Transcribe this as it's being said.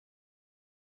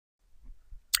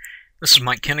This is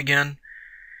Mike Ken again,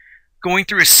 going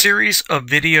through a series of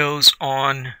videos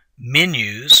on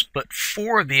menus, but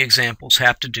 4 of the examples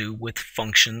have to do with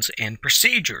functions and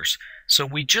procedures. So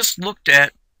we just looked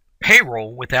at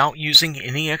payroll without using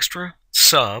any extra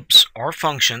subs or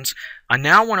functions. I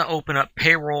now want to open up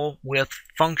payroll with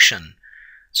function.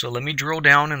 So let me drill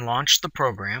down and launch the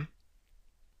program.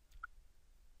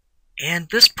 And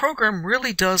this program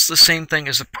really does the same thing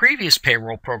as the previous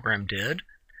payroll program did.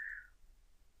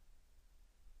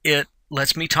 It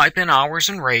lets me type in hours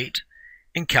and rate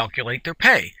and calculate their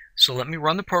pay. So let me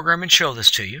run the program and show this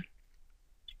to you.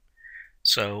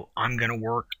 So I'm going to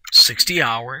work 60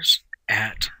 hours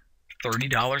at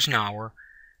 $30 an hour,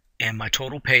 and my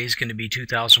total pay is going to be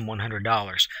 $2,100.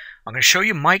 I'm going to show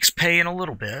you Mike's pay in a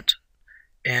little bit,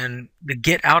 and the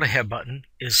get out of here button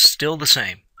is still the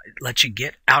same. It lets you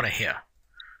get out of here.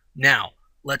 Now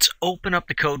let's open up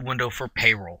the code window for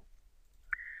payroll.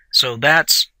 So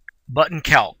that's button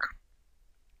calc.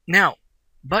 Now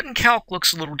button calc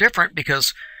looks a little different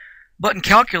because button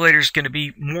calculator is going to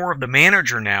be more of the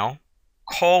manager now,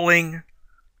 calling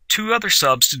 2 other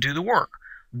subs to do the work.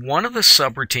 One of the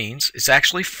subroutines is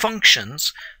actually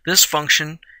functions. This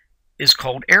function is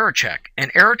called error check, and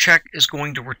error check is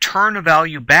going to return a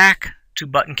value back to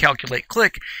button calculate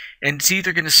click, and it's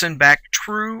either going to send back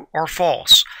true or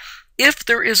false. If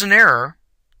there is an error,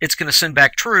 it's going to send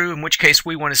back true, in which case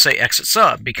we want to say exit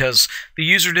sub because the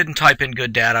user didn't type in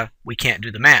good data. We can't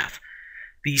do the math.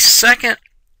 The second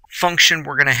function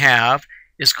we're going to have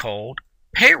is called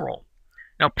payroll.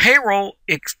 Now payroll,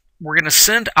 we're going to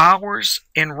send hours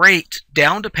and rate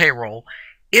down to payroll.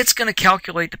 It's going to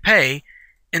calculate the pay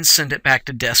and send it back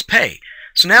to desk pay.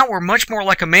 So now we're much more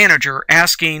like a manager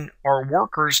asking our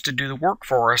workers to do the work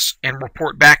for us and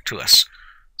report back to us.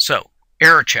 So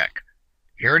error check,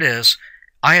 here it is.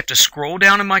 I have to scroll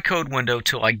down in my code window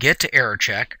till I get to error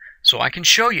check so I can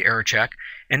show you error check,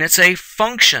 and it's a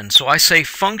function, so I say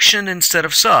function instead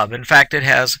of sub. In fact, it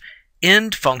has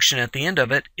end function at the end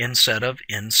of it instead of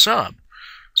end sub.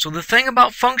 So the thing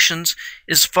about functions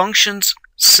is functions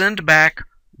send back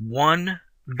one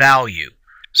value.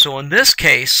 So in this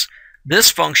case, this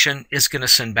function is going to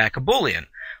send back a Boolean.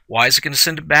 Why is it going to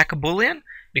send back a Boolean?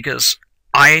 Because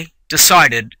I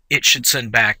decided it should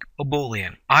send back a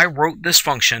Boolean. I wrote this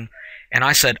function and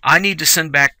I said I need to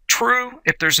send back true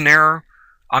if there's an error.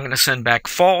 I'm going to send back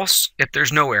false if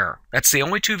there's no error. That's the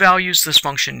only 2 values this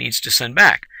function needs to send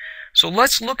back. So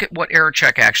let's look at what error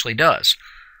check actually does.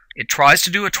 It tries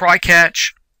to do a try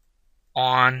catch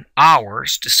on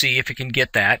hours to see if it can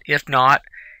get that. If not,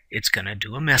 it's going to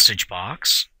do a message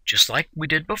box just like we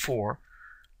did before.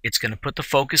 It's going to put the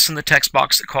focus in the text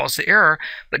box that caused the error,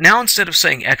 but now instead of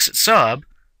saying exit sub,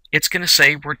 it's going to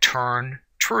say return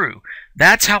true.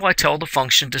 That's how I tell the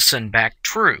function to send back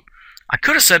true. I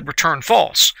could have said return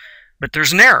false, but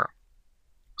there's an error.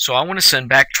 So I want to send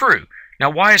back true. Now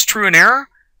why is true an error?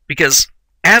 Because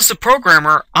as the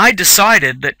programmer, I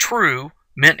decided that true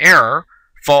meant error,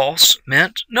 false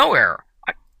meant no error.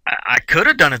 I could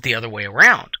have done it the other way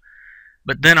around,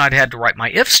 but then I'd had to write my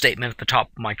if statement at the top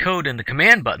of my code in the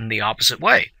command button the opposite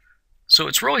way. So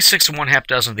it's really 6 and 1/2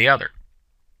 dozen of the other.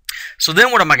 So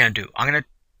then what am I going to do? I'm going to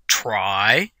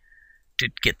try to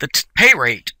get the pay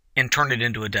rate and turn it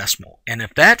into a decimal. And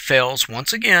if that fails,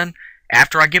 once again,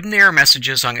 after I give them the error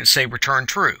messages, I'm going to say return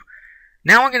true.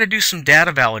 Now I'm going to do some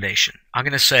data validation. I'm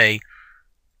going to say,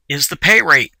 is the pay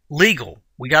rate legal?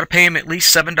 We got to pay him at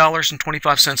least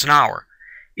 $7.25 an hour.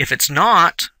 If it's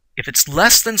not, if it's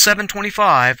less than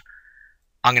 $7.25,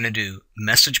 I'm going to do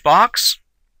message box.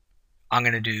 I'm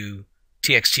going to do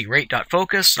txt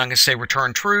rate.focus, and I'm going to say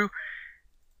return true.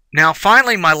 Now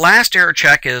finally, my last error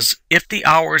check is if the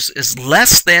hours is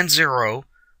less than 0,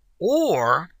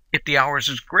 or if the hours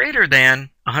is greater than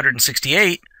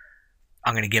 168,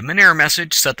 I'm going to give them an error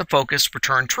message, set the focus,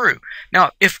 return true.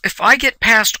 Now if I get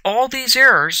past all these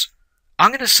errors, I'm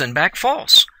going to send back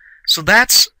false. So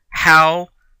that's how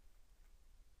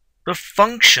the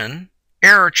function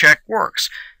error check works.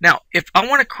 Now, if I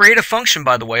want to create a function,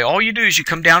 by the way, all you do is you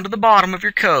come down to the bottom of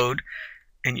your code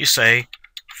and you say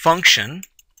function,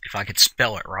 if I could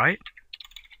spell it right,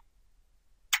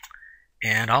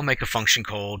 and I'll make a function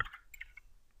called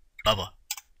Bubba.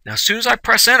 Now, as soon as I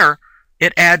press enter,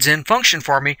 it adds in function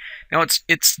for me. Now,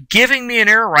 it's giving me an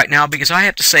error right now because I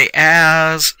have to say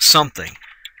as something.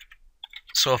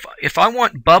 So if I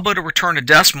want Bubba to return a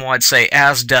decimal, I'd say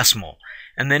as decimal.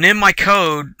 And then in my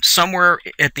code, somewhere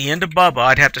at the end of Bubba,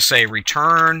 I'd have to say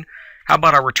return, how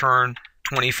about I return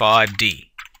 25D?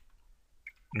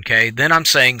 Okay, then I'm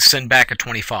saying send back a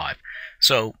 25.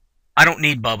 So I don't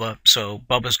need Bubba, so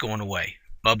Bubba's going away.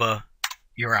 Bubba,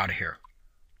 you're out of here.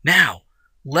 Now,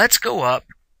 let's go up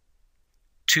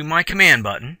to my command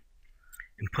button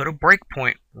and put a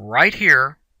breakpoint right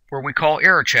here where we call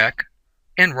error check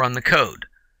and run the code.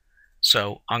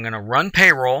 So I'm going to run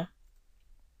payroll.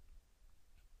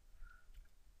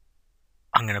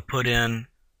 I'm going to put in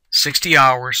 60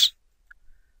 hours,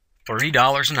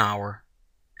 $30 an hour,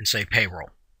 and say payroll.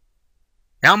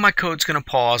 Now my code's going to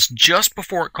pause just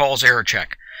before it calls error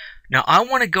check. Now I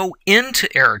want to go into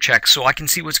error check so I can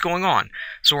see what's going on.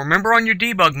 So remember, on your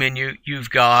debug menu, you've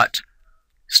got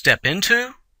step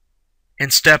into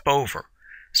and step over.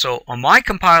 So on my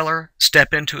compiler,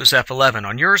 step into is F11.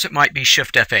 On yours, it might be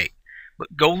Shift F8.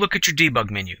 But go look at your debug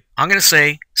menu. I'm going to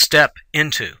say step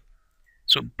into.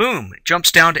 So boom, it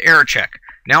jumps down to error check.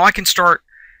 Now I can start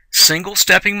single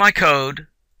stepping my code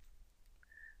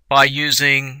by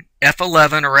using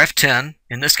F11 or F10.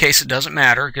 In this case, it doesn't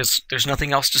matter because there's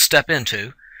nothing else to step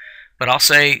into. But I'll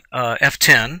say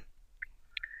F10.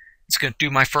 It's going to do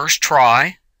my first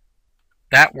try.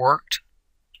 That worked.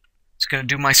 It's going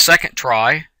to do my second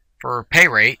try for pay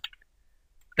rate.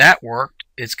 That worked.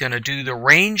 It's going to do the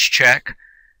range check.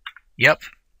 Yep,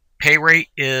 pay rate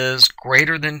is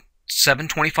greater than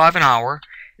 $7.25 an hour.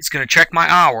 It's going to check my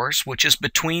hours, which is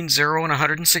between 0 and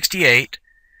 168.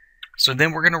 So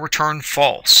then we're going to return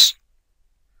false,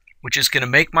 which is going to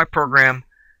make my program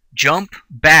jump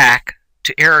back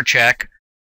to error check.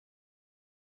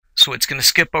 So it's going to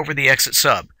skip over the exit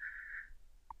sub.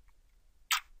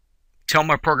 Tell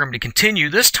my program to continue.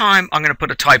 This time I'm going to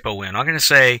put a typo in. I'm going to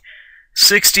say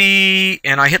 60,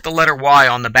 and I hit the letter Y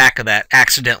on the back of that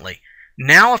accidentally.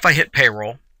 Now if I hit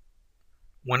payroll,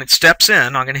 when it steps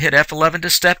in, I'm going to hit F11 to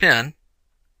step in.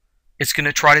 It's going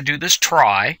to try to do this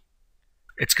try.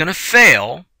 It's going to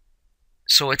fail,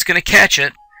 so it's going to catch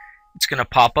it. It's going to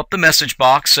pop up the message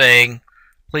box saying,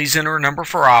 please enter a number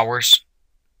for hours.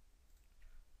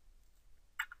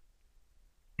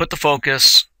 Put the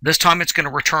focus. This time it's going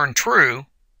to return true.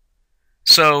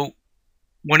 So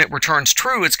when it returns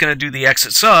true, it's going to do the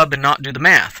exit sub and not do the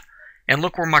math. And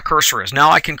look where my cursor is. Now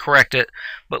I can correct it,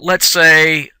 but let's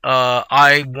say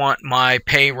I want my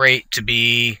pay rate to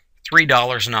be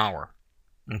 $3 an hour.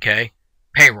 Okay,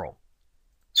 payroll.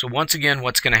 So once again,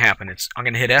 what's going to happen? I'm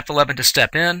going to hit F11 to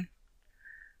step in.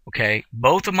 Okay,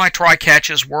 both of my try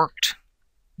catches worked.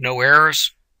 No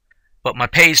errors, but my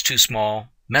pay is too small.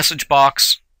 Message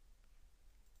box.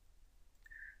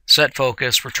 Set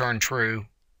focus, return true.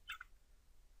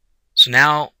 So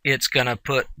now it's going to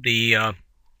put the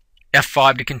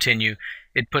F5 to continue.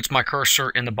 It puts my cursor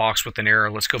in the box with an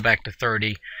error. Let's go back to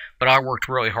 30. But I worked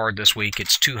really hard this week.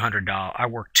 It's $200. I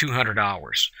worked 200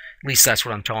 hours. At least that's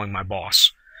what I'm telling my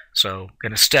boss. So I'm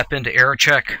going to step into error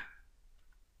check.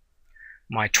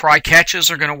 My try catches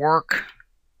are going to work.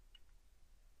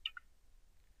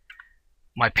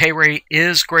 My pay rate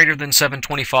is greater than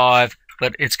 $7.25,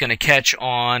 but it's going to catch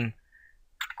on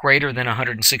greater than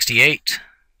 168.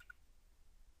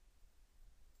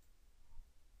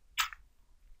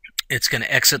 It's going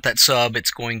to exit that sub.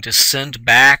 It's going to send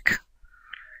back.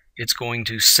 It's going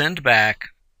to send back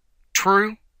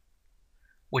true,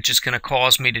 which is going to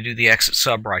cause me to do the exit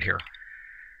sub right here.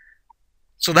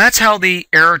 So that's how the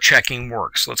error checking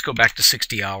works. Let's go back to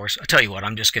 60 hours. I tell you what,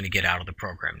 I'm just going to get out of the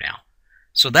program now.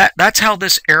 So that's how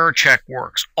this error check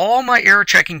works. All my error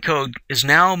checking code is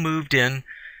now moved in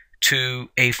to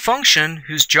a function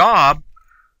whose job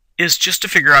is just to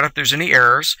figure out if there's any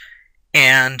errors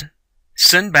and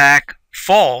send back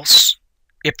false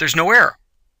if there's no error.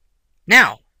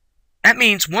 Now, that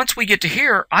means once we get to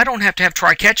here, I don't have to have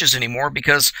try catches anymore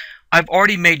because I've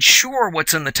already made sure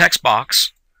what's in the text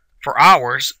box for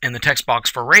hours and the text box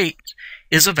for rate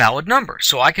is a valid number.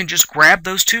 So I can just grab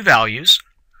those two values,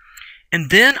 and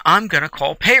then I'm going to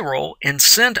call payroll and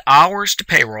send hours to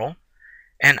payroll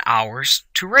and hours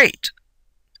to rate.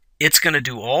 It's going to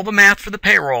do all the math for the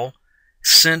payroll,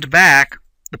 send back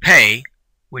the pay,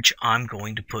 which I'm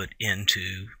going to put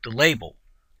into the label.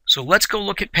 So let's go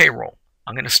look at payroll.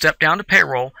 I'm going to step down to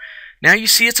payroll. Now you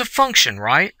see it's a function,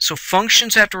 right? So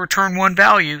functions have to return one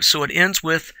value, so it ends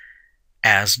with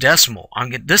as decimal.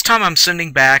 This time I'm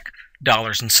sending back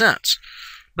dollars and cents.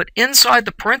 But inside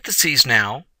the parentheses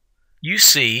now, you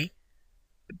see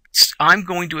I'm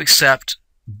going to accept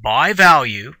by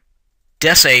value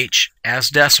des_h as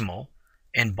decimal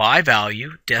and by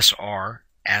value des_r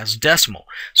as decimal.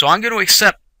 So I'm going to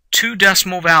accept two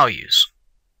decimal values.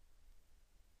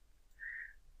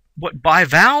 What by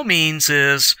val means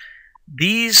is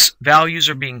these values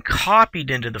are being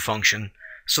copied into the function,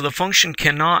 so the function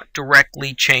cannot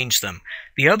directly change them.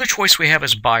 The other choice we have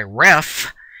is by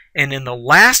ref, and in the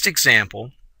last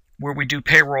example, where we do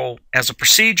payroll as a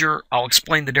procedure, I'll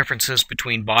explain the differences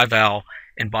between by val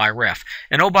and by ref.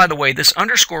 And oh, by the way, this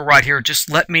underscore right here just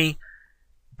let me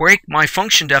break my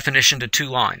function definition to 2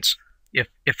 lines.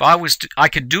 If I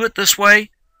could do it this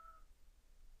way,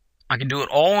 I can do it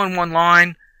all in 1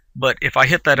 line, but if I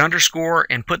hit that underscore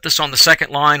and put this on the 2nd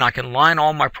line, I can line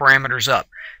all my parameters up.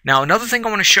 Now, another thing I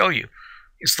want to show you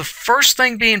is the first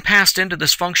thing being passed into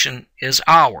this function is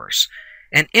hours.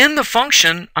 And in the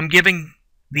function, I'm giving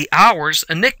the hours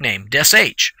a nickname,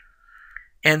 des_h.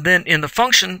 And then in the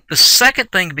function, the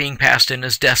second thing being passed in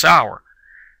is des_hour.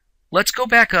 Let's go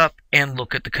back up and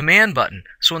look at the command button.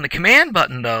 So in the command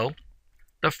button, though,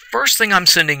 the first thing I'm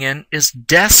sending in is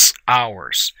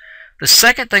des_hours. The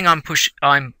second thing I'm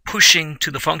pushing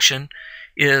to the function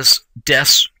is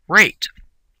des_rate.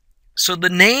 So the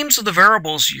names of the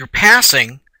variables you're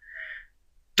passing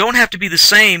don't have to be the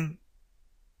same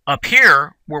up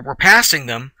here where we're passing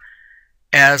them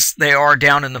as they are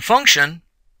down in the function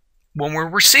when we're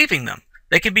receiving them.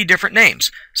 They can be different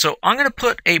names. So I'm going to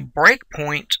put a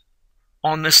breakpoint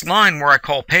on this line where I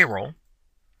call payroll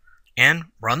and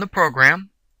run the program.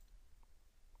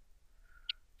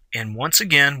 And once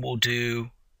again, we'll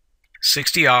do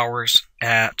 60 hours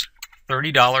at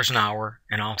 $30 an hour,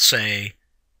 and I'll say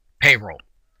payroll.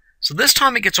 So this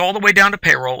time it gets all the way down to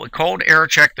payroll. It called error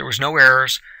check. There was no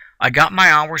errors. I got my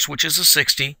hours, which is a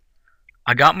 60.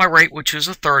 I got my rate, which is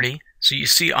a 30. So you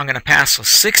see I'm going to pass a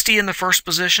 60 in the first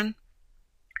position,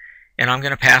 and I'm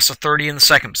going to pass a 30 in the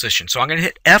second position. So I'm going to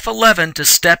hit F11 to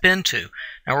step into.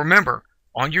 Now remember,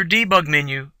 on your debug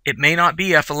menu, it may not be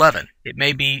F11. It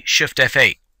may be Shift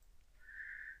F8.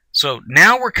 So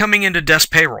now we're coming into des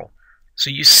payroll. So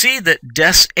you see that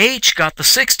des_h got the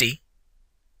 60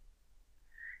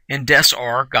 and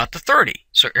des_r got the 30.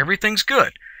 So everything's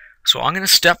good. So I'm going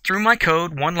to step through my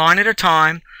code 1 line at a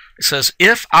time. It says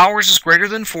if hours is greater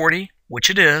than 40, which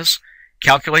it is,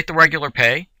 calculate the regular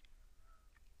pay.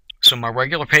 So my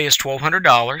regular pay is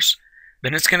 $1,200.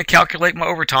 Then it's going to calculate my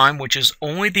overtime, which is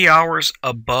only the hours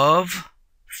above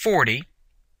 40,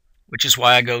 which is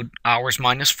why I go hours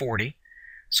minus 40.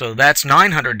 So that's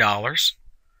 $900.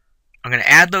 I'm going to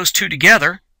add those two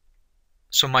together.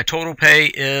 So my total pay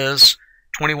is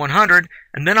 $2,100.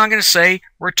 And then I'm going to say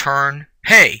return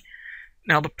pay.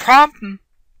 Now the problem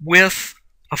with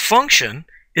a function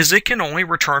is it can only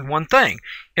return one thing.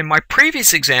 In my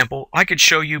previous example, I could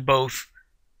show you both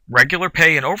regular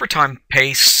pay and overtime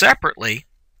pay separately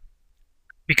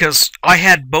because I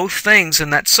had both things in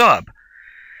that sub.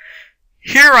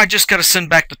 Here I just got to send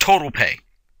back the total pay.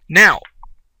 Now,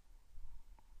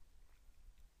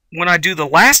 when I do the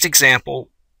last example,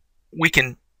 we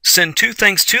can send 2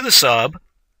 things to the sub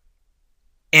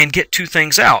and get 2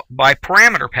 things out by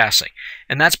parameter passing.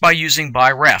 And that's by using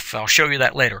by ref. I'll show you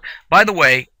that later. By the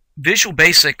way, Visual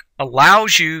Basic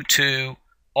allows you to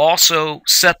also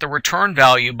set the return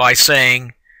value by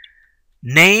saying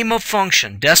name of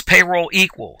function, des payroll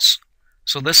equals.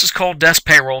 So this is called des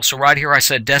payroll. So right here I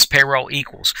said des payroll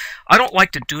equals. I don't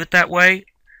like to do it that way.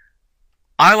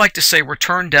 I like to say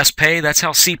return des pay. That's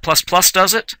how C++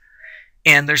 does it.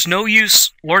 And there's no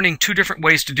use learning 2 different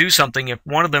ways to do something if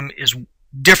one of them is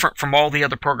different from all the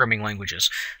other programming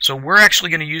languages. So we're actually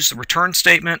going to use the return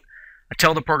statement. I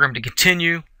tell the program to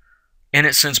continue, and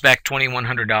it sends back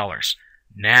 $2,100.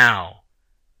 Now,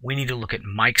 we need to look at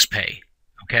Mike's pay.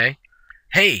 Okay?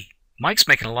 Hey, Mike's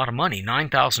making a lot of money,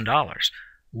 $9,000.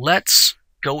 Let's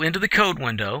go into the code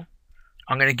window.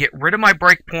 I'm going to get rid of my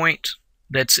breakpoint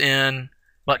that's in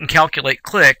button calculate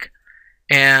click,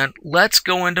 and let's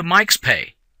go into Mike's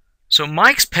pay. So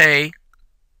Mike's pay,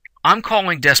 I'm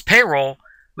calling des payroll,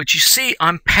 but you see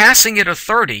I'm passing it a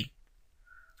 30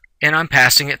 and I'm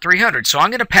passing it 300. So I'm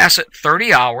going to pass it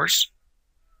 30 hours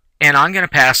and I'm going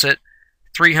to pass it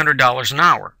 $300 an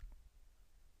hour.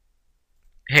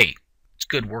 Hey, it's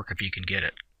good work if you can get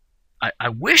it. I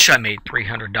wish I made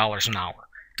 $300 an hour.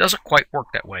 It doesn't quite work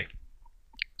that way.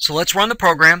 So let's run the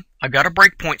program. I've got a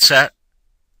breakpoint set.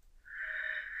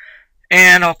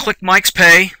 And I'll click Mike's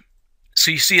pay.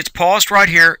 So you see it's paused right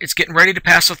here. It's getting ready to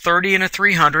pass a 30 and a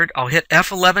 300. I'll hit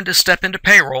F11 to step into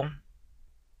payroll.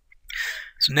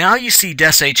 So now you see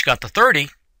des_h got the 30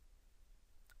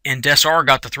 and des_r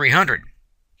got the 300.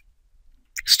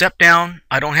 Step down.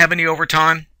 I don't have any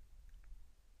overtime.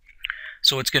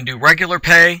 So it's going to do regular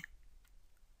pay.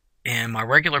 And my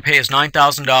regular pay is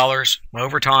 $9,000. My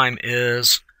overtime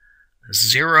is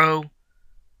 0.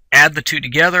 Add the 2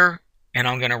 together. And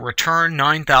I'm going to return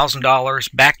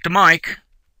 $9,000 back to Mike.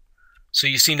 So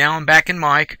you see now I'm back in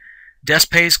Mike.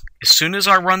 Des_pay, as soon as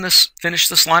I run this, finish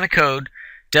this line of code,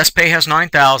 des_pay has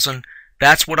 9,000.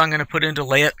 That's what I'm going to put into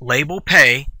label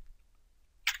pay.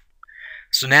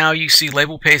 So now you see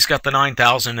label pay's got the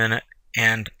 9,000 in it,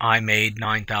 and I made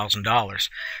 $9,000.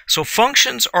 So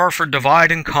functions are for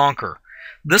divide and conquer.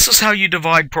 This is how you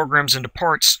divide programs into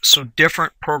parts so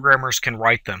different programmers can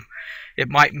write them. It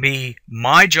might be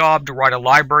my job to write a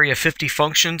library of 50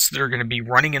 functions that are going to be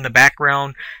running in the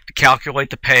background to calculate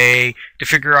the pay, to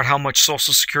figure out how much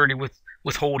Social Security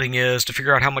withholding is, to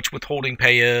figure out how much withholding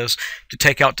pay is, to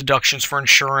take out deductions for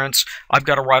insurance. I've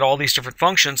got to write all these different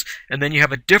functions, and then you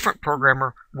have a different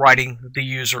programmer writing the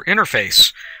user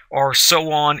interface, or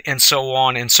so on and so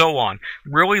on and so on.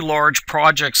 Really large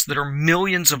projects that are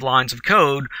millions of lines of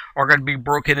code are going to be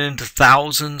broken into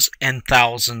thousands and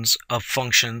thousands of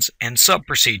functions and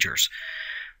sub-procedures.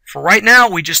 For right now,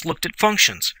 we just looked at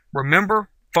functions. Remember,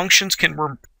 functions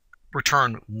can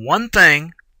return one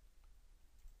thing,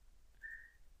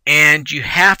 and you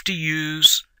have to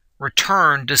use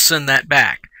return to send that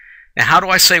back. Now, how do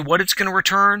I say what it's going to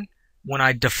return? When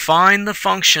I define the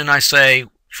function, I say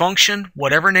function,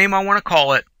 whatever name I want to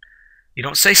call it. You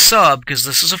don't say sub because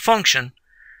this is a function.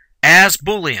 As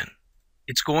Boolean,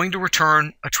 it's going to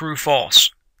return a true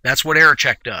false. That's what error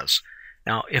check does.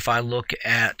 Now, if I look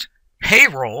at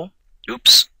payroll,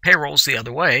 payroll's the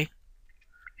other way.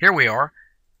 Here we are.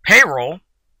 Payroll,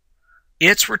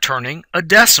 it's returning a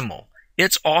decimal.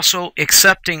 It's also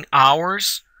accepting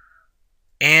hours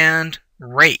and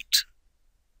rate.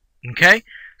 Okay?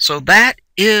 So that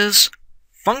is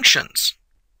functions.